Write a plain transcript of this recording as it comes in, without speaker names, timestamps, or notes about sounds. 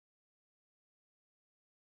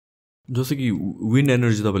जस्तो कि wind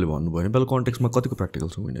energy तपाईँले भन्नुभयो नेपाल कन्टेक्समा कतिको प्र्याक्टिकल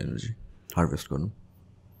छ विन्ड एनर्जी हार्भेस्ट गर्नु?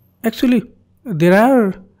 Actually there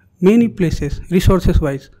are many places resources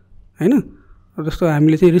wise होइन. जस्तो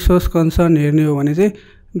हामीले चाहिँ रिसोर्स कन्सर्न हेर्ने हो भने चाहिँ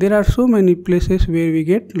there are so many places where we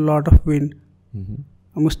get lot of wind.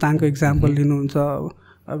 मुस्ताङको इक्जाम्पल लिनुहुन्छ.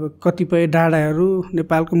 अब कतिपय डाँडाहरू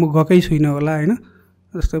नेपालको म गएकै छुइनँ होला होइन.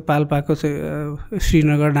 जस्तो पाल्पाको चाहिँ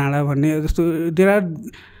श्रीनगर डाँडा भन्ने जस्तो there are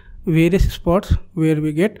various spots where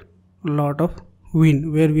we get lot of wind,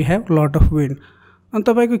 where we have lot of wind. अनि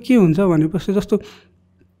तपाईँको के हुन्छ भनेपछि जस्तो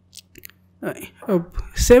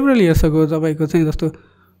सेभरल इयर्स अगो तपाईँको चाहिँ जस्तो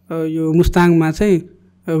यो मुस्ताङमा चाहिँ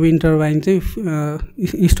विन्ड टर्बाइन चाहिँ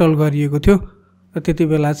इन्स्टल गरिएको थियो. त्यति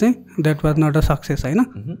बेला चाहिँ that was not a success होइन.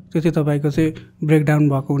 त्यो चाहिँ तपाईँको चाहिँ ब्रेकडाउन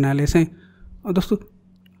भएको हुनाले चाहिँ जस्तो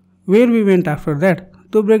where we went after that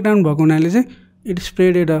त्यो ब्रेकडाउन भएको हुनाले चाहिँ इट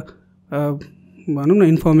स्प्रेडेड अ भनौँ न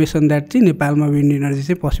इन्फर्मेसन द्याट चाहिँ नेपालमा विन्ड इनर्जी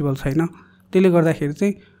चाहिँ पोसिबल छैन. त्यसले गर्दाखेरि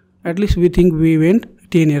चाहिँ at least we think we went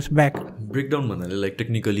 10 years back. Breakdown भन्नाले like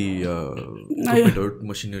technically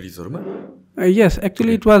मसिनरिजहरूमा? Yes,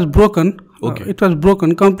 actually it was broken. It was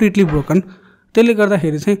broken, completely broken. त्यसले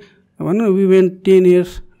गर्दाखेरि चाहिँ भनौँ न we went 10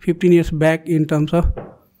 years 15 years back in terms of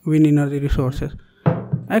wind energy resources.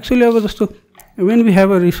 Actually अब जस्तो when we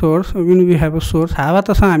have a resource, when we have a source, हावा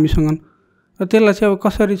त छ हामीसँग, र त्यसलाई चाहिँ अब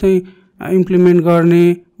कसरी चाहिँ इम्प्लिमेन्ट गर्ने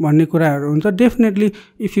भन्ने कुराहरू हुन्छ. डेफिनेटली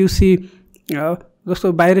इफ यु सी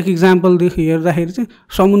जस्तो बाहिरको इक्जाम्पलदेखि हेर्दाखेरि चाहिँ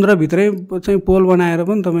समुद्रभित्रै चाहिँ पोल बनाएर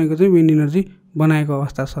पनि तपाईँको चाहिँ विन्ड इनर्जी बनाएको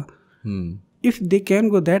अवस्था छ. If they can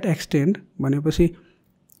go that extend भनेपछि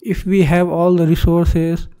if we have all the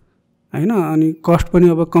resources होइन, अनि कस्ट पनि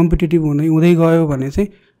अब कम्पिटेटिभ हुँदै गयो भने चाहिँ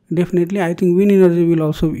definitely I think wind energy will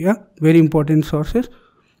also be a very important sources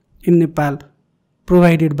in Nepal,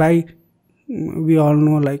 provided by we all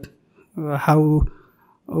know like how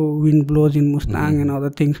wind blows in Mustang and other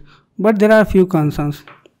things. But there are few concerns.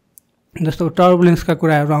 जस्तो टर्बुलेन्सका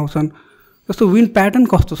कुराहरू आउँछन्. जस्तो wind pattern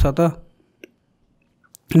कस्तो छ त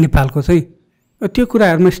नेपालको चाहिँ, त्यो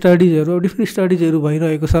कुराहरूमा स्टडिजहरू डिफ्रेन्ट स्टडिजहरू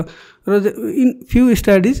भइरहेको छ. र इन फ्यु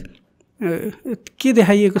स्टडिज के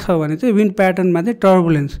देखाइएको छ भने चाहिँ विन्ड प्याटर्नमा चाहिँ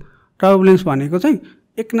टर्बुलेन्स भनेको चाहिँ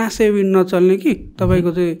एकनासै विन्ड नचल्ने कि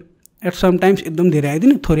तपाईँको चाहिँ एट सम टाइम्स एकदम धेरै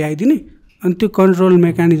आइदिने, थोरै आइदिने, अनि त्यो कन्ट्रोल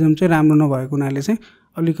मेकानिजम चाहिँ राम्रो नभएको हुनाले चाहिँ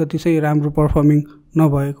अलिकति चाहिँ राम्रो पर्फर्मिङ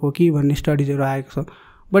नभएको कि भन्ने स्टडिजहरू आएको छ.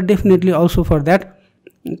 But definitely also for that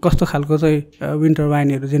कस्तो खालको चाहिँ विन्ड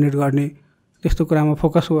टर्बाइनहरू जेनेरेट गर्ने त्यस्तो कुरामा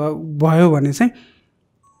फोकस भयो भने चाहिँ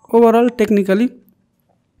overall technically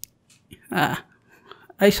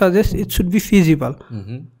I suggest it should be feasible.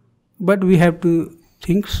 But we have to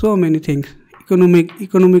think so many things.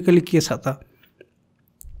 Economically के छ त,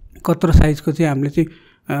 कत्रो साइजको चाहिँ हामीले चाहिँ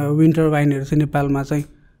विन्ड टर्बाइनहरू चाहिँ नेपालमा चाहिँ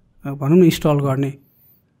भनौँ न इन्स्टल गर्ने,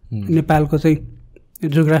 नेपालको चाहिँ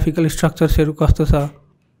जियोग्राफिकल स्ट्रक्चर्सहरू कस्तो छ,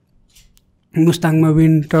 मुस्ताङमा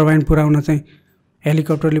विन्ड टर्बाइन पुर्याउन चाहिँ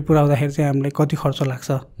हेलिकप्टरले पुर्याउँदाखेरि चाहिँ हामीलाई कति खर्च लाग्छ,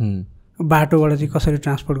 बाटोबाट चाहिँ कसरी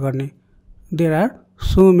ट्रान्सपोर्ट गर्ने. There are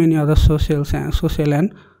so many other social and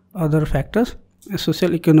other factors,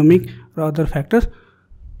 social economic र other factors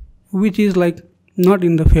which is like not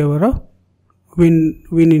in the favour of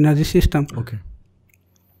wind energy system.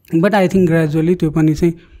 But I think gradually त्यो पनि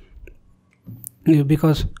चाहिँ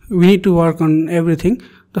because we need to work on everything.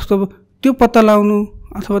 जस्तो अब त्यो पत्ता लगाउनु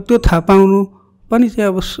अथवा त्यो थाहा पाउनु पनि चाहिँ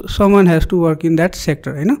अब समन has to work in that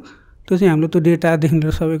sector होइन. त्यो चाहिँ हामीले त्यो डेटादेखि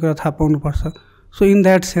लिएर सबै कुरा थाहा पाउनुपर्छ. So in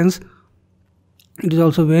that sense it is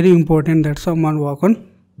also very important that Saman work on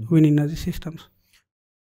wind energy systems.